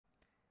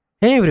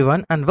Hey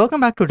everyone, and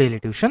welcome back to Daily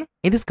Tuition.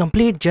 In this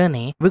complete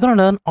journey, we're going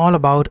to learn all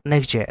about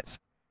Next.js.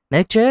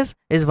 Next.js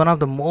is one of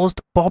the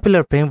most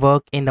popular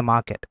framework in the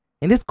market.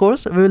 In this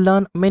course, we will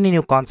learn many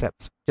new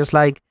concepts, just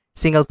like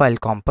single file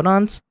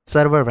components,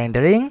 server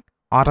rendering,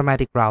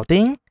 automatic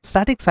routing,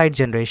 static site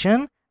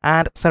generation,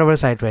 and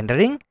server-side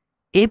rendering,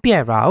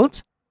 API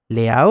routes,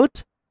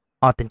 layouts,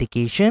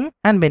 authentication,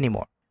 and many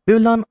more. We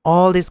will learn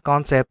all these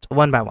concepts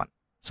one by one.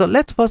 So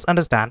let's first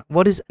understand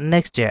what is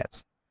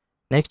Next.js.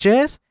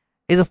 Next.js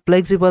is a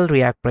flexible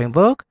React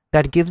framework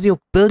that gives you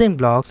building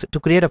blocks to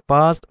create a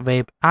fast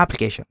web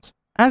applications.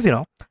 As you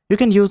know, you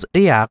can use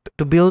React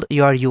to build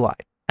your UI,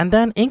 and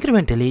then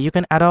incrementally you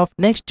can adopt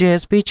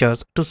Next.js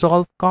features to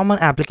solve common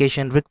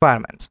application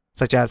requirements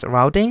such as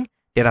routing,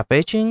 data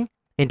fetching,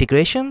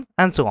 integration,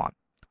 and so on,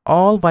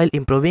 all while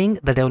improving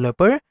the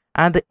developer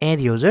and the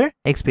end user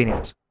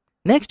experience.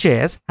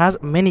 Next.js has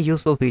many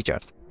useful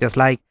features just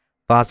like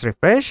fast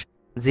refresh,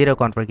 zero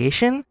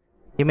configuration,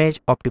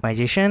 image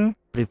optimization,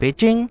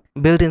 prefetching,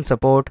 built-in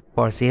support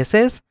for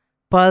CSS,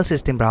 file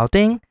system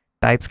routing,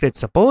 TypeScript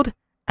support,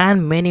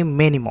 and many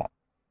more.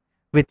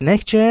 With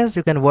Next.js,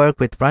 you can work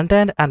with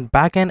front-end and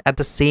back-end at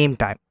the same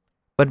time.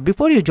 But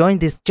before you join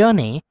this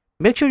journey,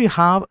 make sure you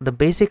have the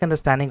basic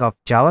understanding of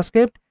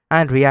JavaScript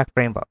and React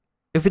framework.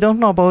 If you don't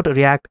know about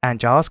React and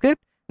JavaScript,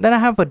 then I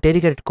have a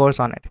dedicated course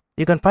on it.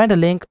 You can find a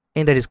link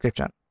in the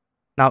description.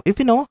 Now, if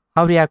you know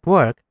how React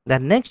works,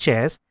 then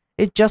Next.js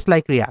is just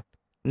like React.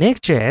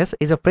 Next.js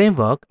is a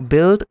framework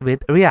built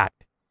with React.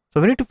 So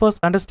we need to first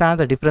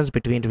understand the difference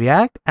between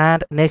React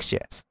and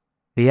Next.js.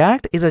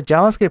 React is a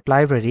JavaScript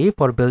library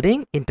for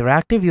building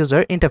interactive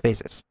user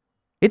interfaces.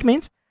 It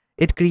means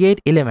it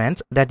creates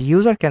elements that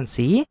user can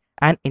see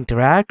and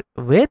interact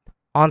with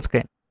on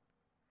screen.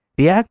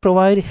 React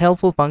provides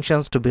helpful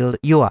functions to build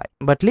UI,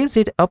 but leaves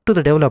it up to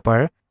the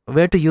developer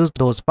where to use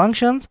those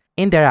functions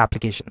in their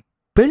application.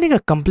 Building a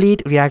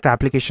complete React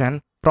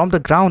application from the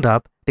ground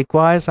up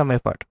requires some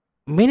effort.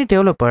 Many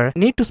developers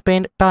need to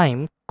spend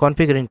time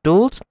configuring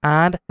tools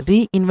and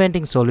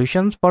reinventing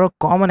solutions for a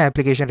common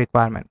application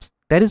requirements.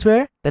 That is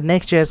where the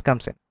Next.js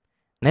comes in.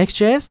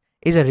 Next.js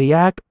is a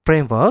React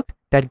framework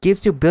that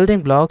gives you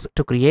building blocks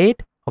to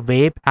create a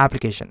web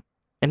application.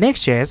 And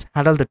Next.js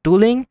handles the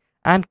tooling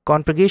and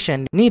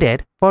configuration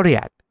needed for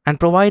React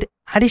and provide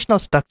additional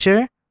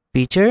structure,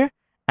 feature,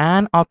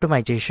 and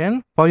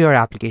optimization for your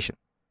application.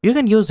 You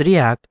can use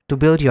React to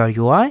build your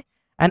UI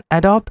and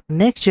adopt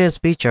Next.js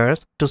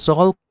features to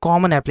solve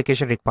common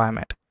application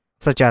requirements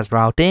such as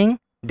routing,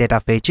 data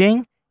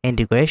fetching,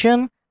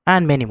 integration,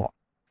 and many more.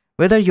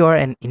 Whether you are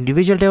an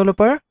individual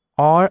developer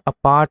or a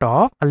part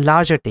of a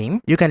larger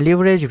team, you can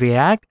leverage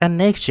React and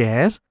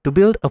Next.js to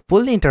build a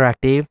fully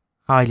interactive,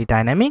 highly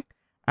dynamic,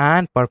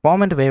 and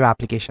performant web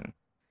application.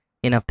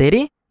 Enough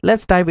theory,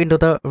 let's dive into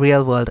the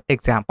real-world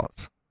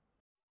examples.